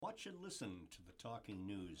watch and listen to the Talking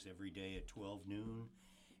News every day at 12 noon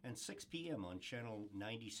and 6 p.m. on Channel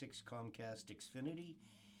 96 Comcast Xfinity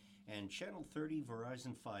and Channel 30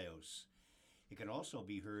 Verizon Fios. It can also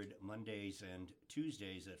be heard Mondays and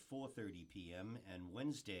Tuesdays at 4:30 p.m. and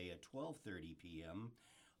Wednesday at 12:30 p.m.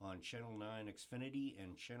 on Channel 9 Xfinity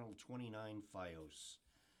and Channel 29 Fios.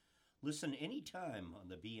 Listen anytime on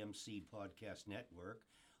the BMC Podcast Network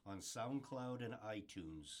on SoundCloud and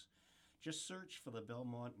iTunes. Just search for the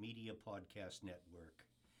Belmont Media Podcast Network.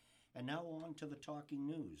 And now on to the Talking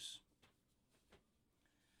News.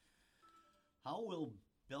 How will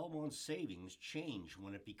Belmont Savings change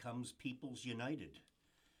when it becomes People's United?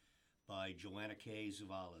 By Joanna K.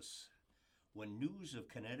 Zuvalis. When news of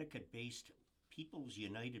Connecticut-based People's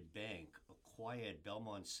United Bank acquired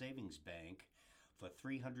Belmont Savings Bank for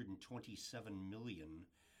 $327 million,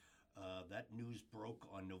 that news broke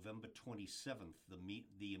on November 27th.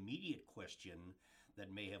 The immediate question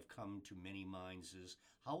that may have come to many minds is,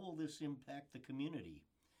 how will this impact the community?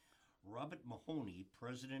 Robert Mahoney,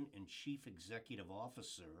 President and Chief Executive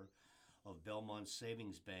Officer of Belmont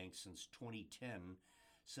Savings Bank since 2010,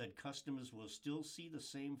 said customers will still see the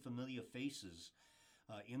same familiar faces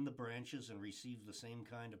in the branches and receive the same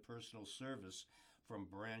kind of personal service from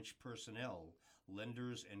branch personnel,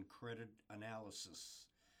 lenders, and credit analysis.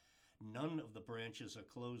 None of the branches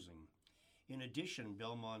are closing. In addition,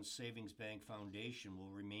 Belmont Savings Bank Foundation will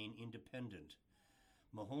remain independent.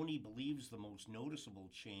 Mahoney believes the most noticeable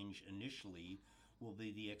change initially will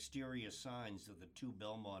be the exterior signs of the two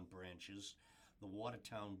Belmont branches, the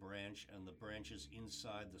Watertown branch and the branches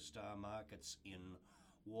inside the Star Markets in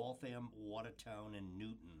Waltham, Watertown, and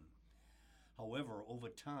Newton. However, over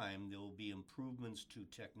time, there will be improvements to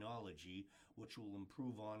technology, which will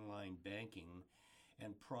improve online banking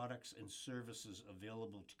and products and services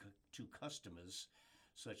available to customers,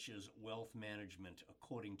 such as wealth management,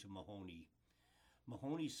 according to Mahoney.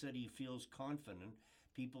 Mahoney said he feels confident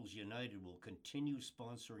People's United will continue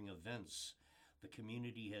sponsoring events the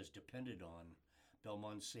community has depended on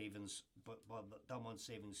Belmont Savings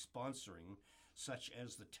sponsoring, such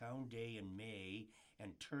as the Town Day in May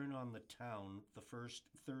and Turn on the Town the first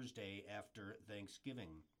Thursday after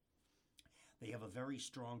Thanksgiving. They have a very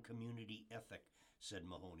strong community ethic, said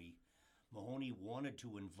Mahoney. Mahoney wanted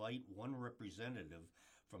to invite one representative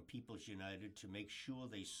from People's United to make sure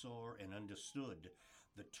they saw and understood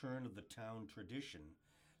the turn of the town tradition.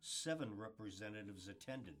 7 representatives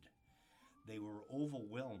attended. They were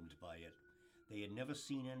overwhelmed by it. They had never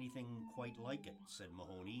seen anything quite like it, said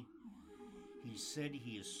Mahoney. He said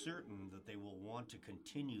he is certain that they will want to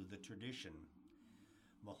continue the tradition.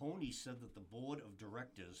 Mahoney said that the board of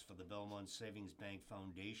directors for the Belmont Savings Bank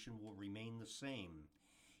Foundation will remain the same.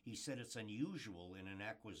 He said it's unusual in an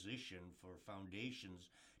acquisition for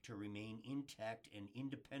foundations to remain intact and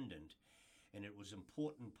independent, and it was an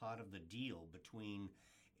important part of the deal between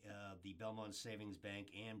the Belmont Savings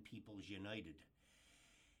Bank and People's United.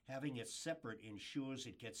 Having it separate ensures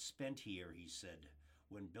it gets spent here, he said.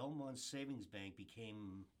 When Belmont Savings Bank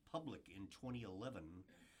became public in 2011,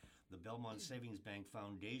 the Belmont Savings Bank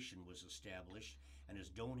Foundation was established and has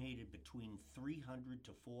donated between $300,000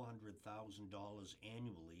 to $400,000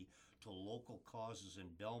 annually to local causes in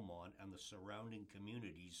Belmont and the surrounding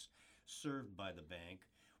communities served by the bank,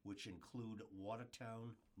 which include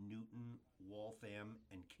Watertown, Newton, Waltham,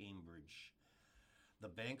 and Cambridge. The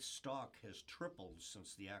bank's stock has tripled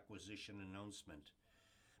since the acquisition announcement,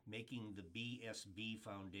 making the BSB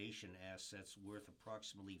Foundation assets worth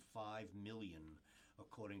approximately $5 million,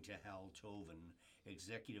 according to Hal Tovin,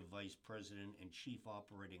 Executive Vice President and Chief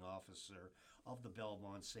Operating Officer of the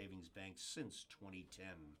Belmont Savings Bank since 2010.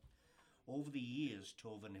 Over the years,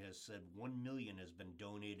 Tovin has said $1 million has been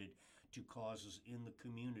donated to causes in the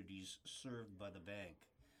communities served by the bank.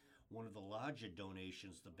 One of the larger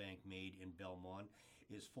donations the bank made in Belmont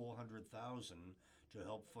is $400,000 to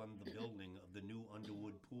help fund the building of the new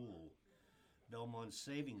Underwood Pool. Belmont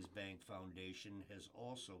Savings Bank Foundation has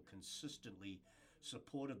also consistently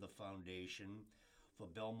supported the foundation for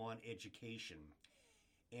Belmont education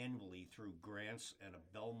annually through grants and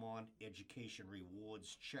a Belmont Education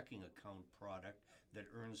Rewards checking account product that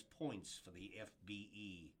earns points for the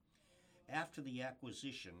FBE. After the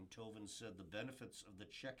acquisition, Tovin said the benefits of the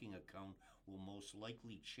checking account will most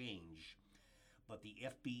likely change, but the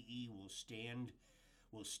FBE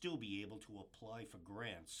will still be able to apply for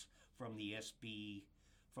grants from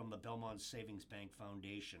the Belmont Savings Bank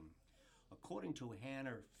Foundation. According to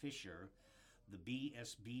Hannah Fisher, the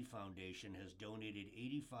BSB Foundation has donated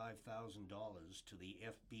 $85,000 to the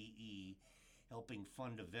FBE, helping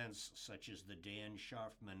fund events such as the Dan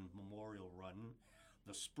Scharfman Memorial Run,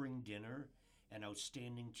 the Spring Dinner, and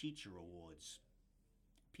Outstanding Teacher awards.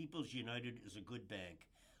 People's United is a good bank.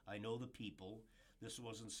 I know the people. This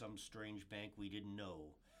wasn't some strange bank we didn't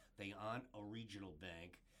know. They aren't a regional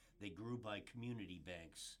bank. They grew by community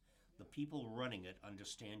banks. The people running it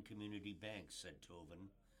understand community banks, said Tovin.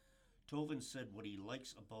 Tovin said what he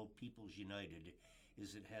likes about People's United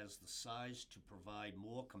is it has the size to provide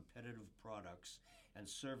more competitive products and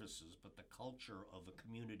services, but the culture of a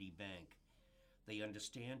community bank. They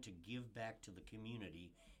understand to give back to the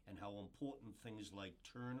community and how important things like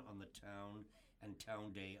Turn on the Town and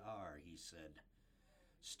Town Day are, he said.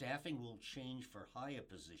 Staffing will change for higher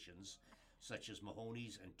positions, such as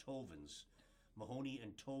Mahoney's and Tovin's. Mahoney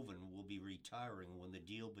and Tovin will be retiring when the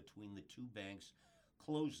deal between the two banks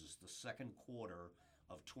closes the second quarter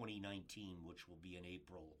of 2019, which will be in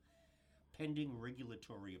April. Pending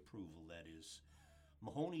regulatory approval, that is.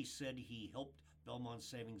 Mahoney said he helped Belmont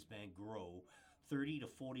Savings Bank grow 30 to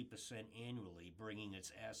 40% annually, bringing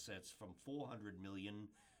its assets from $400 million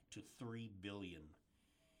to $3 billion.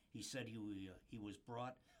 He said he was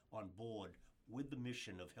brought on board with the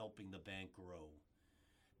mission of helping the bank grow.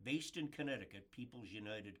 Based in Connecticut, People's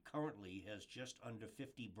United currently has just under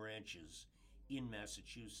 50 branches in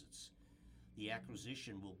Massachusetts. The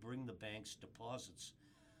acquisition will bring the bank's deposits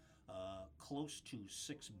close to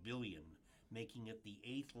 $6 billion, making it the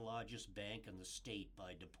 8th largest bank in the state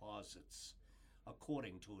by deposits,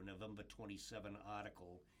 according to a November 27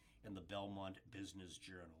 article in the Belmont Business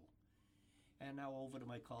Journal. And now over to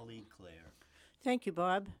my colleague, Claire. Thank you,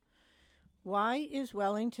 Bob. Why is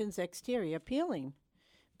Wellington's exterior peeling?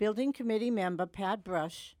 Building committee member Pat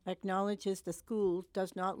Brush acknowledges the school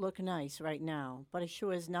does not look nice right now, but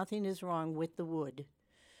assures nothing is wrong with the wood.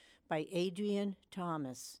 By Adrian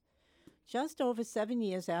Thomas. Just over 7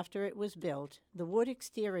 years after it was built, the wood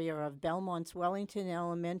exterior of Belmont's Wellington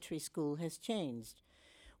Elementary School has changed.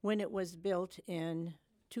 When it was built in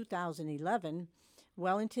 2011,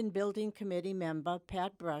 Wellington Building Committee member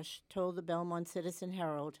Pat Brush told the Belmont Citizen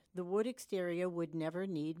Herald the wood exterior would never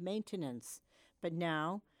need maintenance. But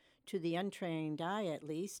now, to the untrained eye at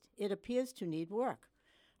least, it appears to need work.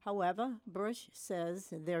 However, Brush says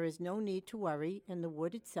there is no need to worry and the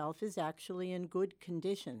wood itself is actually in good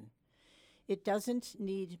condition. It doesn't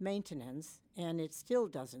need maintenance, and it still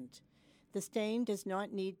doesn't. The stain does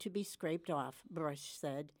not need to be scraped off, Brush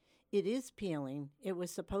said. It is peeling. It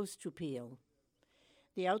was supposed to peel.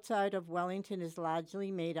 The outside of Wellington is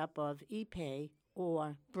largely made up of ipe,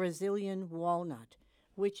 or Brazilian walnut,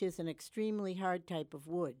 which is an extremely hard type of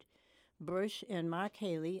wood. Brush and Mark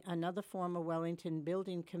Haley, another former Wellington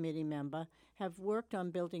Building Committee member, have worked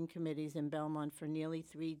on building committees in Belmont for nearly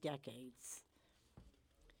 3 decades.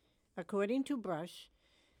 According to Brush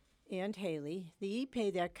and Haley, the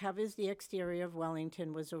ipe that covers the exterior of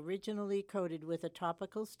Wellington was originally coated with a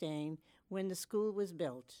topical stain when the school was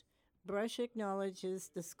built. Brush acknowledges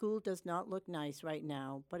the school does not look nice right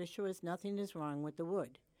now, but assures nothing is wrong with the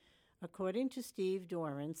wood. According to Steve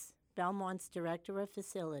Dorrance, Belmont's Director of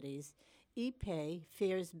Facilities, ipe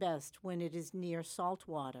fares best when it is near salt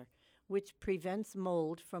water, which prevents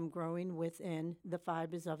mold from growing within the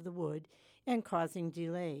fibers of the wood and causing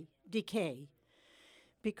decay.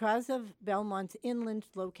 Because of Belmont's inland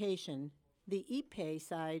location, the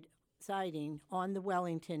ipe siding on the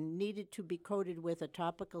Wellington needed to be coated with a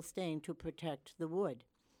topical stain to protect the wood.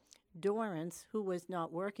 Dorrance, who was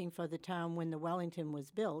not working for the town when the Wellington was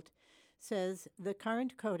built, says the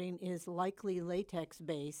current coating is likely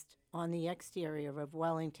latex-based on the exterior of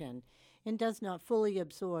Wellington and does not fully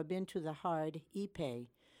absorb into the hard ipe.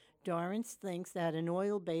 Dorrance thinks that an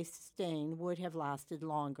oil-based stain would have lasted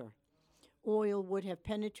longer. Oil would have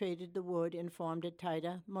penetrated the wood and formed a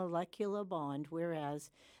tighter molecular bond,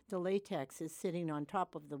 whereas the latex is sitting on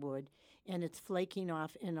top of the wood and it's flaking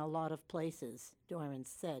off in a lot of places,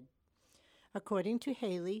 Dorrance said. According to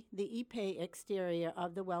Haley, the ipe exterior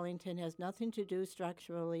of the Wellington has nothing to do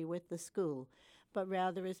structurally with the school, but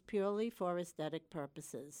rather is purely for aesthetic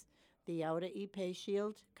purposes. The outer ipe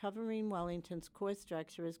shield covering Wellington's core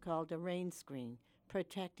structure is called a rain screen,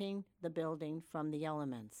 protecting the building from the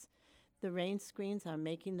elements. The rain screens are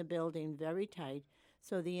making the building very tight,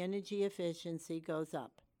 so the energy efficiency goes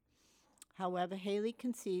up. However, Haley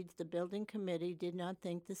concedes the building committee did not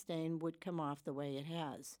think the stain would come off the way it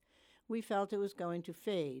has. We felt it was going to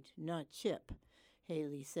fade, not chip,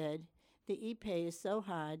 Haley said. The ipe is so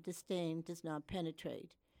hard the stain does not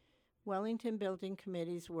penetrate. Wellington Building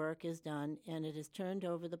Committee's work is done and it has turned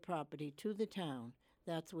over the property to the town.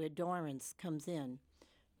 That's where Dorrance comes in.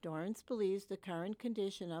 Dorrance believes the current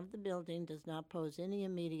condition of the building does not pose any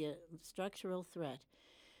immediate structural threat,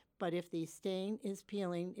 But if the stain is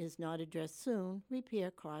peeling is not addressed soon,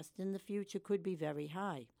 repair costs in the future could be very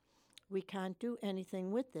high. We can't do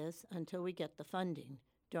anything with this until we get the funding,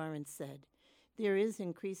 Dorrance said. There is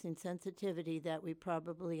increasing sensitivity that we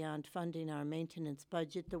probably aren't funding our maintenance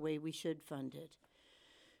budget the way we should fund it.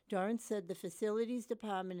 Dorrance said the facilities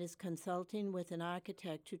department is consulting with an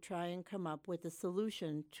architect to try and come up with a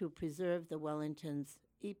solution to preserve the Wellington's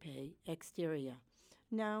Ipe exterior.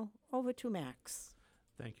 Now, over to Max.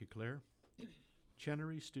 Thank you, Claire.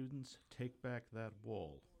 Chenery Students Take Back That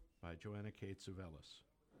Wall by Joanna Kate Zuvelis.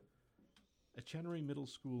 A Chenery Middle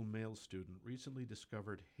School male student recently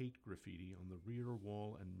discovered hate graffiti on the rear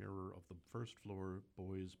wall and mirror of the first floor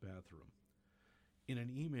boys' bathroom. In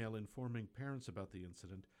an email informing parents about the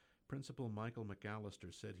incident, Principal Michael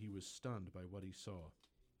McAllister said he was stunned by what he saw.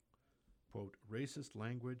 Quote, racist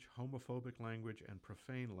language, homophobic language, and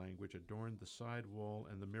profane language adorned the side wall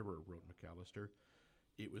and the mirror, wrote McAllister.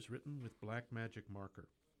 It was written with black magic marker.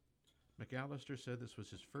 McAllister said this was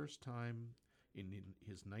his first time in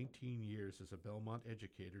his 19 years as a Belmont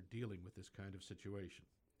educator dealing with this kind of situation.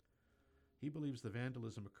 He believes the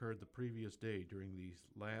vandalism occurred the previous day during the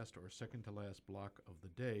last or second to last block of the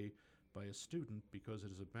day by a student because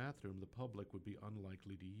it is a bathroom the public would be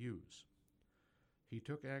unlikely to use. He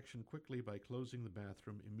took action quickly by closing the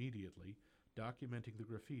bathroom immediately, documenting the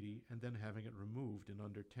graffiti, and then having it removed in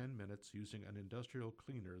under 10 minutes using an industrial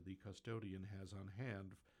cleaner the custodian has on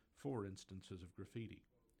hand for instances of graffiti.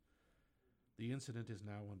 The incident is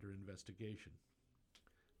now under investigation.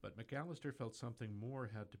 But McAllister felt something more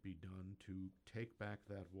had to be done to take back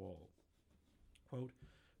that wall. Quote,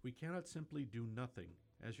 we cannot simply do nothing.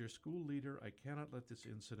 As your school leader, I cannot let this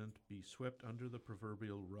incident be swept under the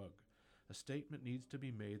proverbial rug. A statement needs to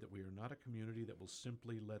be made that we are not a community that will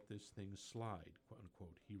simply let this thing slide,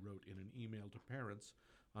 unquote, he wrote in an email to parents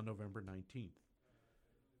on November 19th.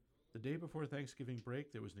 The day before Thanksgiving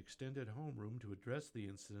break, there was an extended homeroom to address the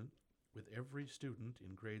incident with every student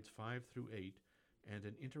in grades 5 through 8 and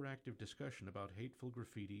an interactive discussion about hateful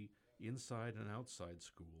graffiti inside and outside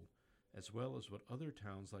school, as well as what other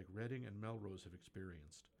towns like Reading and Melrose have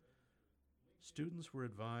experienced. Students were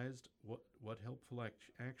advised what helpful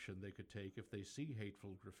action they could take if they see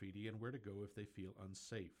hateful graffiti and where to go if they feel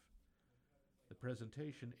unsafe. The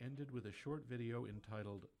presentation ended with a short video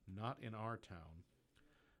entitled Not in Our Town,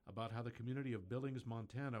 about how the community of Billings,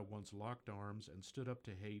 Montana once locked arms and stood up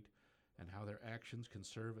to hate, and how their actions can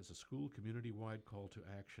serve as a school community-wide call to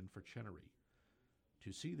action for Chenery.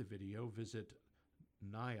 To see the video, visit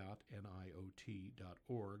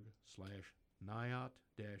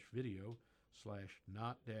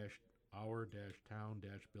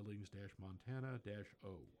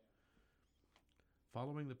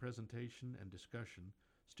Following the presentation and discussion,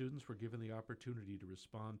 students were given the opportunity to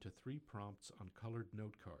respond to 3 prompts on colored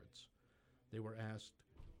note cards. They were asked,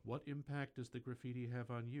 what impact does the graffiti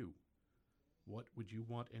have on you? What would you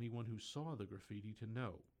want anyone who saw the graffiti to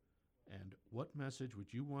know? And what message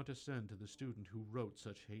would you want to send to the student who wrote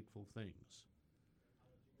such hateful things?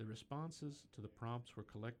 The responses to the prompts were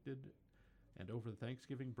collected and over the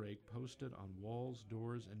Thanksgiving break posted on walls,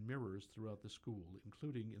 doors, and mirrors throughout the school,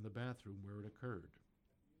 including in the bathroom where it occurred.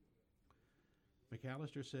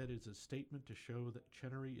 McAllister said it's a statement to show that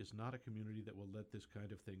Chenery is not a community that will let this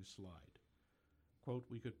kind of thing slide. Quote,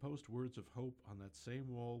 we could post words of hope on that same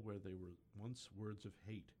wall where they were once words of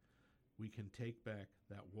hate. We can take back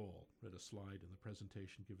that wall, read a slide in the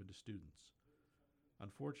presentation given to students.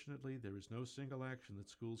 Unfortunately, there is no single action that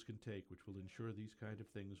schools can take which will ensure these kind of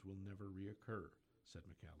things will never reoccur, said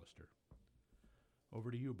McAllister.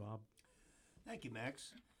 Over to you, Bob. Thank you,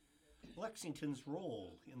 Max. Lexington's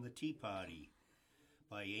Role in the Tea Party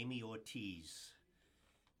by Amy Ortiz.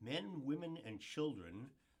 Men, women, and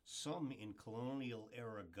children, some in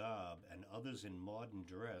colonial-era garb and others in modern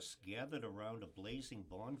dress, gathered around a blazing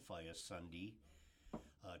bonfire Sunday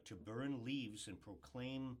to burn leaves and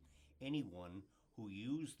proclaim anyone who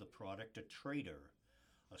used the product a traitor.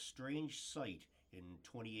 A strange sight in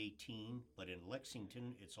 2018, but in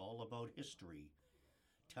Lexington, it's all about history.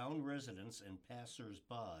 Town residents and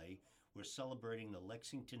passers-by were celebrating the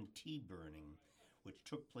Lexington Tea Burning, which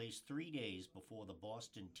took place 3 days before the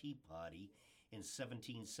Boston Tea Party in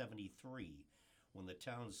 1773, when the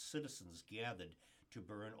town's citizens gathered to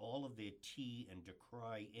burn all of their tea and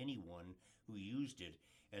decry anyone who used it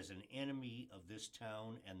as an enemy of this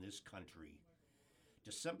town and this country.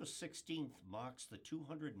 December 16th marks the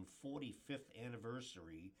 245th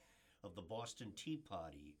anniversary of the Boston Tea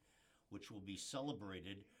Party, which will be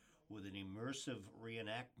celebrated with an immersive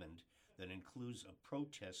reenactment that includes a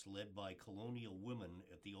protest led by colonial women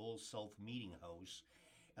at the Old South Meeting House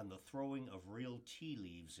and the throwing of real tea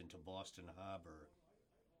leaves into Boston Harbor.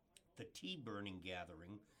 The tea burning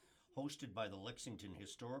gathering, hosted by the Lexington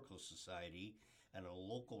Historical Society and a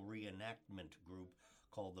local reenactment group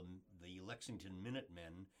called the Lexington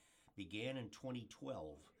Minutemen, began in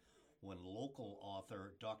 2012 when local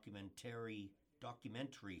author, documentary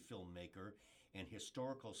filmmaker, and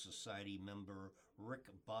Historical Society member Rick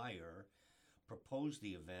Beyer proposed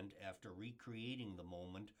the event after recreating the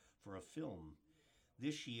moment for a film.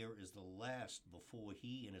 This year is the last before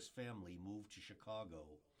he and his family move to Chicago.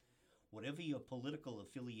 Whatever your political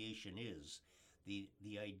affiliation is,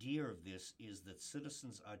 the idea of this is that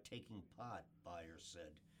citizens are taking part, Beyer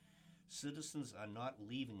said. Citizens are not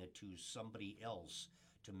leaving it to somebody else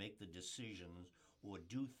to make the decisions or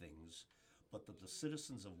do things, but that the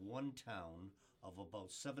citizens of one town of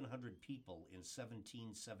about 700 people in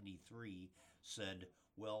 1773 said,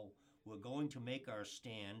 well, we're going to make our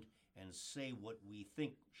stand and say what we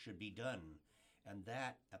think should be done, and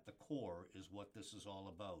that, at the core, is what this is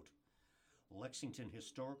all about. Lexington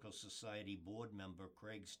Historical Society board member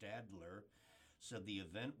Craig Stadler said the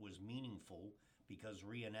event was meaningful because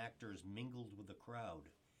reenactors mingled with the crowd.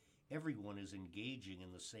 Everyone is engaging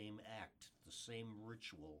in the same act, the same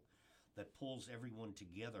ritual that pulls everyone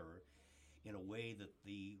together in a way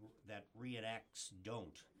that reenacts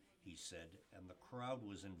don't, he said, and the crowd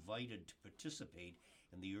was invited to participate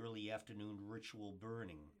in the early afternoon ritual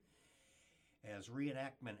burning. As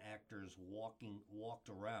reenactment actors walked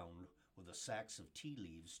around with the sacks of tea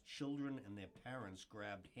leaves, children and their parents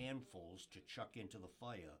grabbed handfuls to chuck into the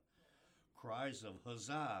fire. Cries of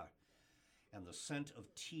huzzah and the scent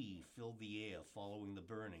of tea filled the air following the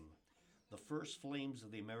burning. The first flames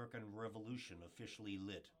of the American Revolution officially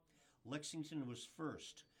lit. Lexington was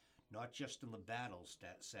first, not just in the battle,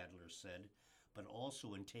 Sadler said, but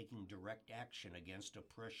also in taking direct action against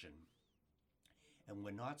oppression. And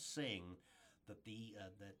we're not saying that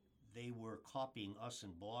that they were copying us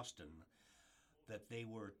in Boston, that they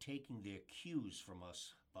were taking their cues from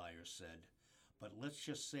us, Beyer said. But let's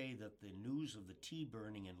just say that the news of the tea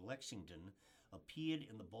burning in Lexington appeared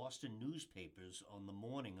in the Boston newspapers on the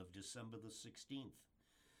morning of December the 16th.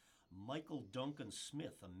 Michael Duncan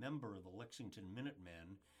Smith, a member of the Lexington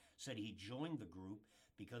Minutemen, said he joined the group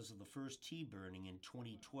because of the first tea burning in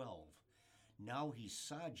 2012. Now he's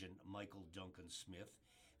Sergeant Michael Duncan Smith,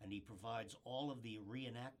 and he provides all of the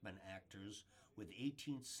reenactment actors with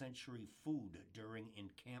 18th century food during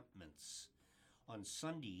encampments. On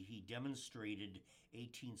Sunday, he demonstrated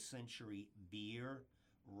 18th century beer,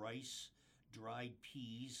 rice, dried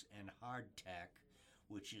peas, and hardtack,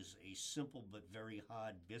 which is a simple but very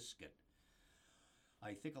hard biscuit.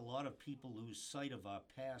 I think a lot of people lose sight of our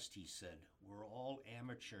past, he said. We're all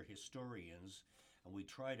amateur historians, and we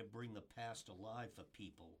try to bring the past alive for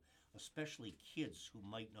people, especially kids who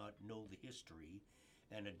might not know the history,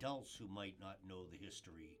 and adults who might not know the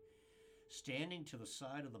history. Standing to the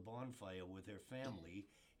side of the bonfire with her family,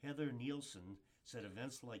 Heather Nielsen said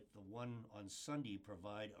events like the one on Sunday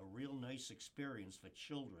provide a real nice experience for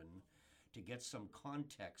children to get some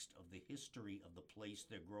context of the history of the place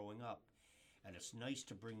they're growing up, and it's nice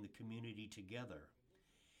to bring the community together.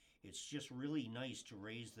 It's just really nice to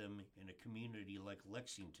raise them in a community like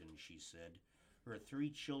Lexington, she said, her 3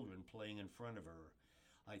 children playing in front of her.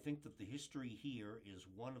 I think that the history here is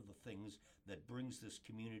one of the things that brings this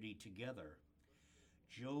community together.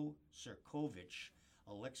 Joe Serkovich,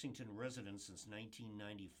 a Lexington resident since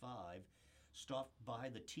 1995, stopped by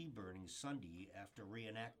the tea burning Sunday after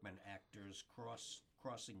reenactment actors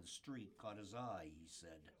crossing the street caught his eye, he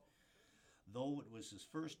said. Though it was his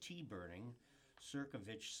first tea burning,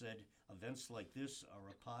 Serkovich said events like this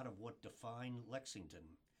are a part of what define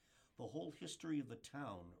Lexington. The whole history of the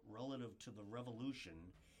town relative to the Revolution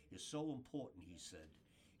is so important, he said.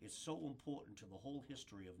 It's so important to the whole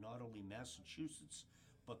history of not only Massachusetts,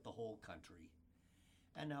 but the whole country.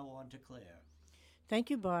 And now on to Claire. Thank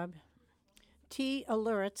you, Bob. Tea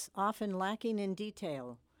alerts often lacking in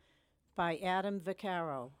detail by Adam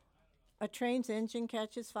Vaccaro. A train's engine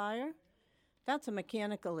catches fire? That's a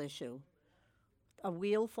mechanical issue. A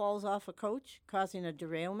wheel falls off a coach, causing a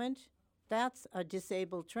derailment? That's a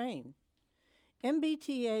disabled train.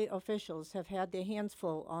 MBTA officials have had their hands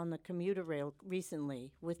full on the commuter rail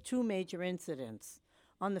recently with 2 major incidents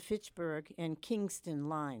on the Fitchburg and Kingston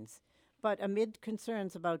lines. But amid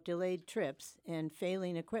concerns about delayed trips and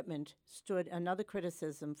failing equipment stood another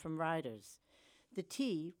criticism from riders. The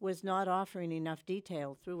T was not offering enough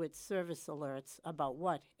detail through its service alerts about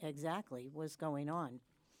what exactly was going on.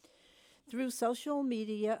 Through social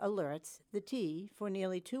media alerts, the T, for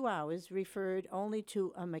nearly 2 hours, referred only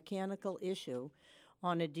to a mechanical issue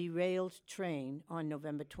on a derailed train on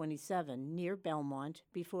November 27 near Belmont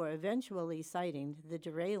before eventually citing the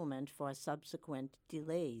derailment for subsequent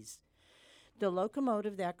delays. The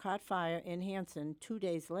locomotive that caught fire in Hanson 2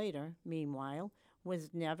 days later, meanwhile,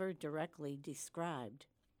 was never directly described.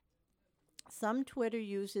 Some Twitter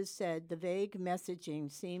users said the vague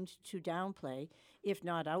messaging seemed to downplay, if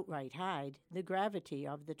not outright hide, the gravity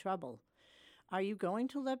of the trouble. "Are you going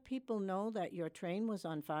to let people know that your train was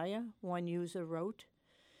on fire?" one user wrote.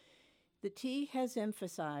 The T has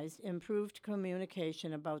emphasized improved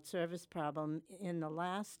communication about service problem in the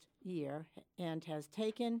last year and has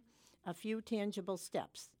taken a few tangible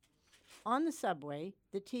steps. On the subway,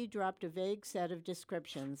 the T dropped a vague set of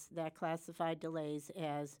descriptions that classified delays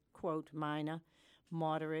as, quote, minor,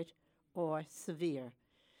 moderate, or severe,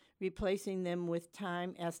 replacing them with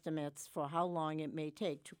time estimates for how long it may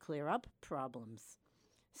take to clear up problems.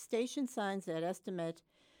 Station signs that estimate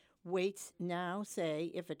waits now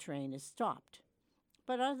say if a train is stopped.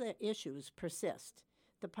 But other issues persist.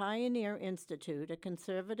 The Pioneer Institute, a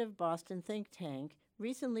conservative Boston think tank,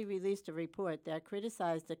 recently released a report that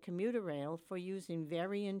criticized the commuter rail for using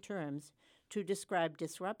varying terms to describe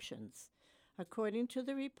disruptions. According to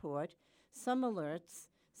the report, some alerts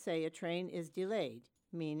say a train is delayed,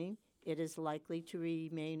 meaning it is likely to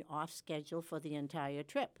remain off schedule for the entire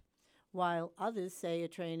trip, while others say a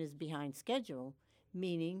train is behind schedule,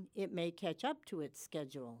 meaning it may catch up to its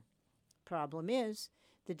schedule. Problem is,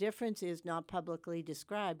 the difference is not publicly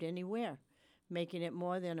described anywhere, making it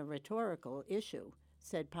more than a rhetorical issue,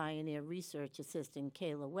 said Pioneer Research Assistant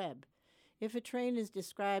Kayla Webb. If a train is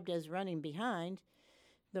described as running behind,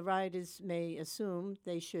 the riders may assume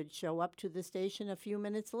they should show up to the station a few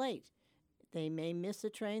minutes late. They may miss a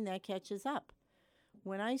train that catches up.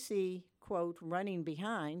 When I see, quote, running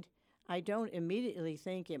behind, I don't immediately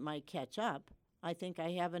think it might catch up. I think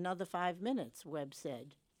I have another 5 minutes, Webb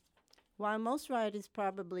said. While most riders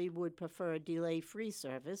probably would prefer delay-free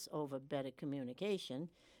service over better communication,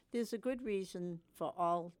 there's a good reason for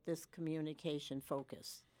all this communication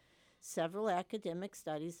focus. Several academic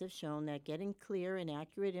studies have shown that getting clear and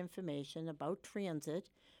accurate information about transit,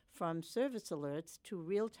 from service alerts to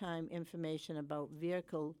real-time information about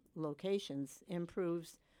vehicle locations,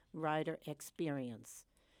 improves rider experience.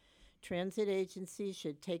 Transit agencies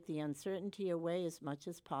should take the uncertainty away as much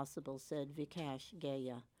as possible, said Vikash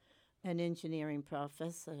Gaya, an engineering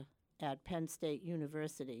professor at Penn State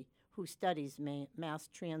University who studies mass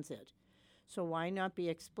transit. So why not be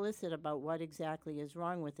explicit about what exactly is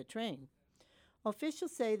wrong with the train?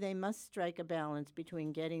 Officials say they must strike a balance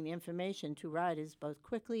between getting information to riders both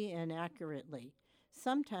quickly and accurately,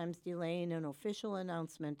 sometimes delaying an official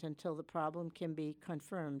announcement until the problem can be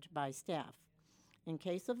confirmed by staff. In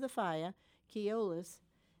case of the fire, Keolis,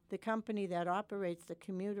 the company that operates the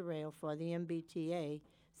commuter rail for the MBTA,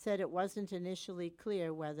 said it wasn't initially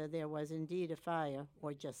clear whether there was indeed a fire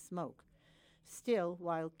or just smoke. Still,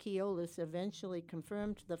 while Keolis eventually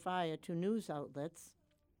confirmed the fire to news outlets,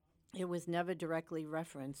 it was never directly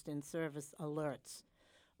referenced in service alerts.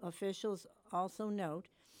 Officials also note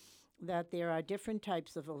that there are different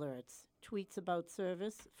types of alerts. Tweets about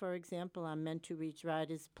service, for example, are meant to reach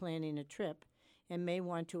riders planning a trip and may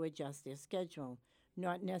want to adjust their schedule,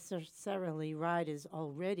 not necessarily riders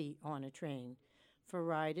already on a train. For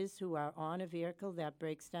riders who are on a vehicle that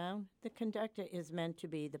breaks down, the conductor is meant to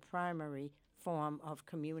be the primary form of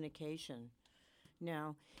communication.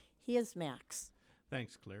 Now, here's Max.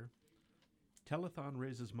 Thanks, Claire. Telethon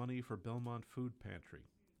raises money for Belmont Food Pantry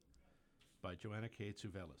by Joanna K.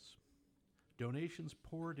 Tsouvelis. Donations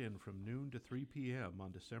poured in from noon to 3 p.m.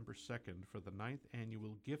 on December 2nd for the 9th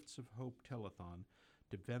annual Gifts of Hope Telethon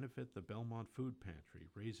to benefit the Belmont Food Pantry,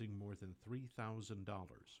 raising more than $3,000.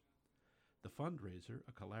 The fundraiser,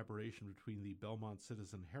 a collaboration between the Belmont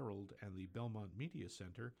Citizen Herald and the Belmont Media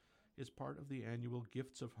Center, is part of the annual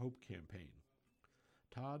Gifts of Hope campaign.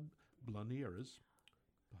 Todd Blanieres,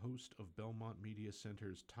 the host of Belmont Media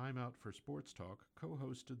Center's Time Out for Sports Talk,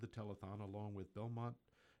 co-hosted the telethon along with Belmont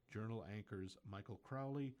Journal anchors Michael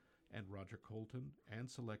Crowley and Roger Colton and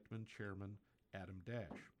Selectman Chairman Adam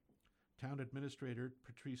Dash. Town Administrator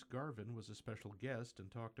Patrice Garvin was a special guest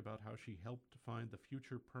and talked about how she helped to find the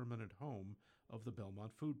future permanent home of the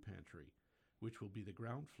Belmont Food Pantry, which will be the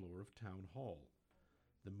ground floor of Town Hall.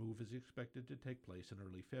 The move is expected to take place in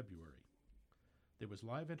early February. There was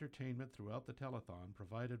live entertainment throughout the telethon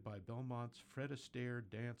provided by Belmont's Fred Astaire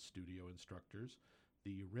Dance Studio instructors,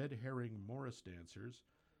 the Red Herring Morris Dancers,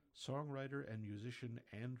 songwriter and musician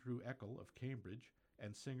Andrew Eckel of Cambridge,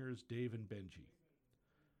 and singers Dave and Benji.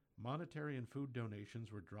 Monetary and food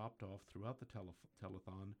donations were dropped off throughout the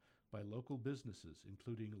telethon by local businesses,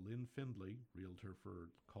 including Lynn Findlay, realtor for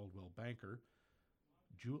Caldwell Banker,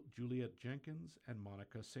 Juliet Jenkins, and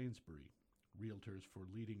Monica Sainsbury, realtors for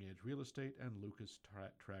Leading Edge Real Estate, and Lucas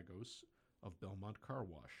Tragos of Belmont Car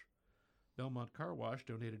Wash. Belmont Car Wash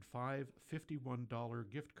donated 5 $51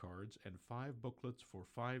 gift cards and 5 booklets for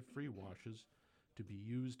 5 free washes to be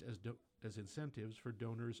used as incentives for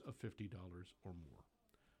donors of $50 or more.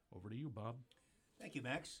 Over to you, Bob. Thank you,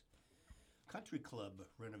 Max. Country Club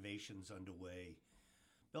renovations underway.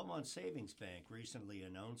 Belmont Savings Bank recently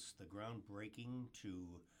announced the groundbreaking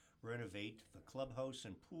to renovate the clubhouse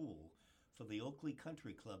and pool for the Oakley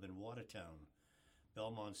Country Club in Watertown.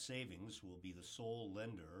 Belmont Savings will be the sole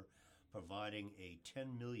lender, providing a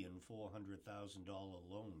 $10,400,000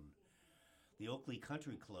 loan. The Oakley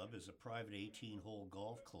Country Club is a private 18-hole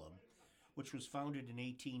golf club which was founded in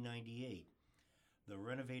 1898. The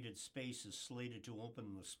renovated space is slated to open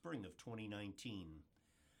in the spring of 2019.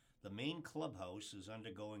 The main clubhouse is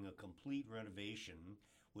undergoing a complete renovation,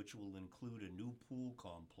 which will include a new pool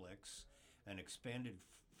complex, an expanded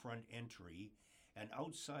front entry, and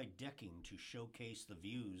outside decking to showcase the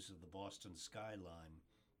views of the Boston skyline.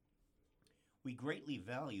 We greatly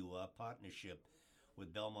value our partnership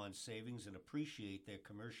with Belmont Savings and appreciate their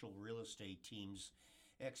commercial real estate team's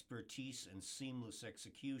expertise and seamless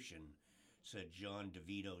execution, said John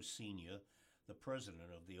DeVito Sr., the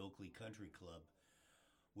president of the Oakley Country Club.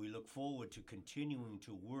 We look forward to continuing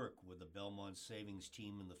to work with the Belmont Savings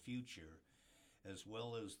team in the future, as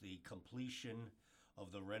well as the completion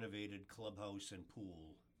of the renovated clubhouse and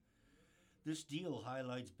pool. This deal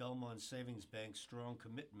highlights Belmont Savings Bank's strong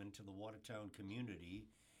commitment to the Watertown community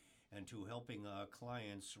and to helping our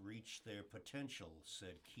clients reach their potential,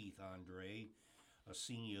 said Keith Andre, a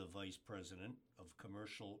senior vice president of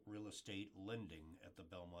commercial real estate lending at the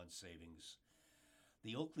Belmont Savings.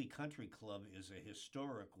 The Oakley Country Club is a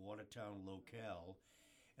historic Watertown locale,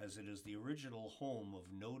 as it is the original home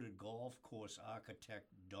of noted golf course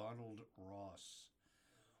architect Donald Ross.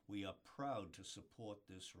 We are proud to support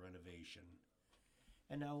this renovation.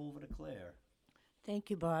 And now over to Claire. Thank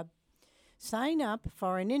you, Bob. Sign up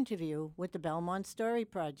for an interview with the Belmont Story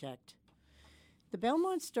Project. The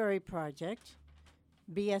Belmont Story Project,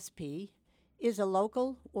 BSP, is a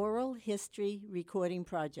local oral history recording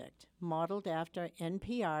project modeled after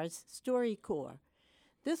NPR's StoryCorps.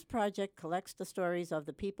 This project collects the stories of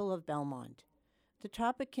the people of Belmont. The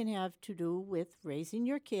topic can have to do with raising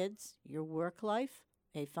your kids, your work life,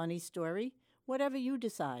 a funny story, whatever you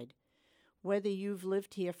decide. Whether you've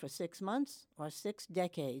lived here for 6 months or 6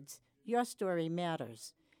 decades, your story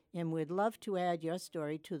matters, and we'd love to add your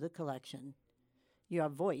story to the collection. Your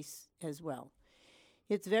voice as well.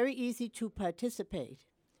 It's very easy to participate.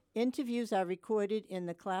 Interviews are recorded in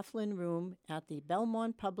the Claflin Room at the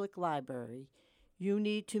Belmont Public Library. You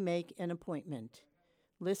need to make an appointment.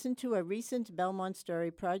 Listen to a recent Belmont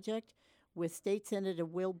Story Project with State Senator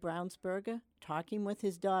Will Brownsberger talking with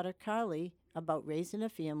his daughter Carly about raising a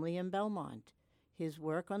family in Belmont, his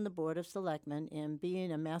work on the Board of Selectmen, and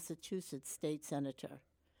being a Massachusetts state senator.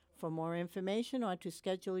 For more information or to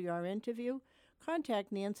schedule your interview,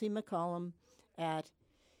 contact Nancy McCollum at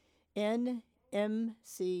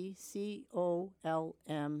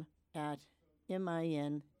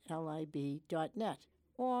nmccolm@minlib.net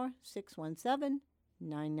or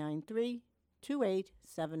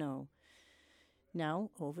 617-993-2870.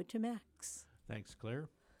 Now over to Max. Thanks, Claire.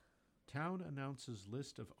 Town announces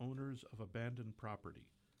list of owners of abandoned property.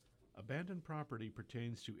 Abandoned property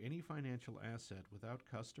pertains to any financial asset without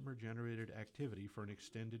customer-generated activity for an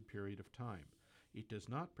extended period of time. It does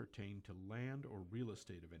not pertain to land or real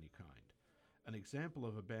estate of any kind. An example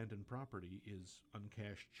of abandoned property is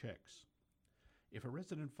uncashed checks. If a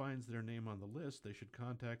resident finds their name on the list, they should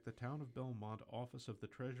contact the Town of Belmont Office of the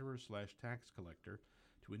Treasurer/Tax Collector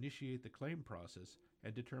to initiate the claim process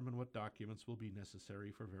and determine what documents will be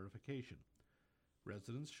necessary for verification.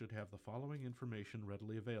 Residents should have the following information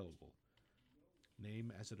readily available: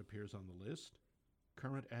 name as it appears on the list,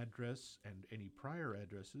 current address and any prior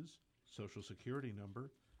addresses, Social Security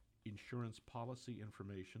number, insurance policy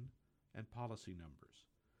information, and policy numbers.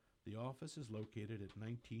 The office is located at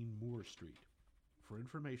 19 Moore Street. For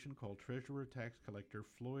information, call Treasurer Tax Collector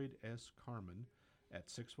Floyd S. Carman at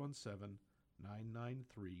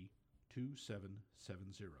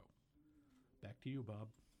 617-993-2770. Back to you,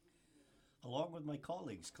 Bob. Along with my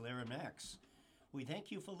colleagues, Claire and Max, we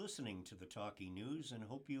thank you for listening to the Talking News and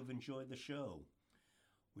hope you have enjoyed the show.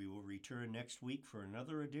 We will return next week for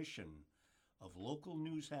another edition of local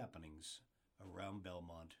news happenings around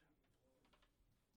Belmont.